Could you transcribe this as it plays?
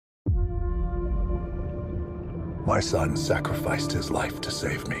My son sacrificed his life to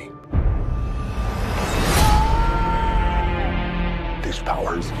save me. These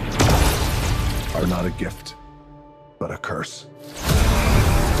powers are not a gift, but a curse.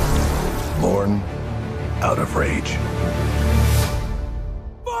 Born out of rage.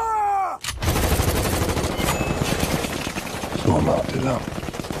 So I'm out to them.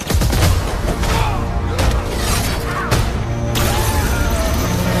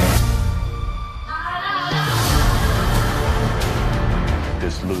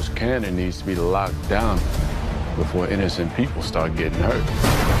 This loose cannon needs to be locked down before innocent people start getting hurt.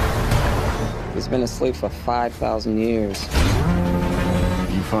 He's been asleep for 5,000 years.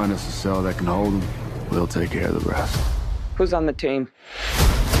 If you find us a cell that can hold him, we'll take care of the rest. Who's on the team?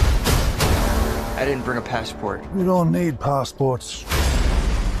 I didn't bring a passport. We don't need passports.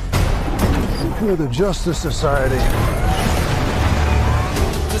 We're the Justice Society.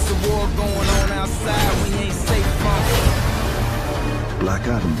 There's a war going on outside we ain't safe from. Black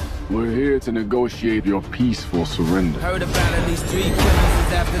Adam. We're here to negotiate your peaceful surrender. Heard about at least 3 killings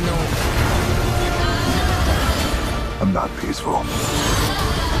this afternoon. I'm not peaceful.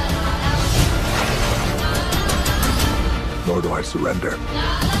 Nor do I surrender.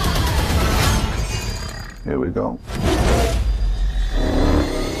 Here we go.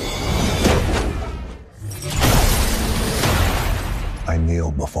 I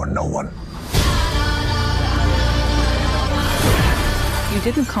kneel before no one. You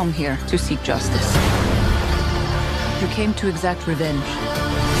didn't come here to seek justice. You came to exact revenge. Too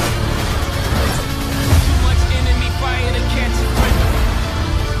much enemy fire to catch a break.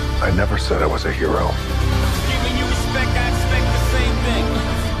 I never said I was a hero. Giving you respect, I expect the same thing.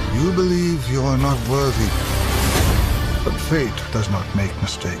 You believe you are not worthy, but fate does not make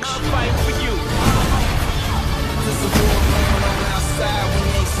mistakes. I'll fight for you. There's a war going on outside we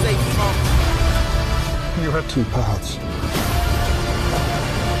ain't safe from. You have 2 paths.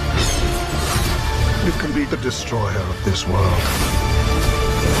 You can be the destroyer of this world,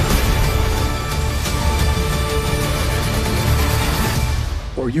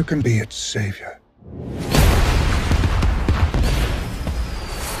 or you can be its savior.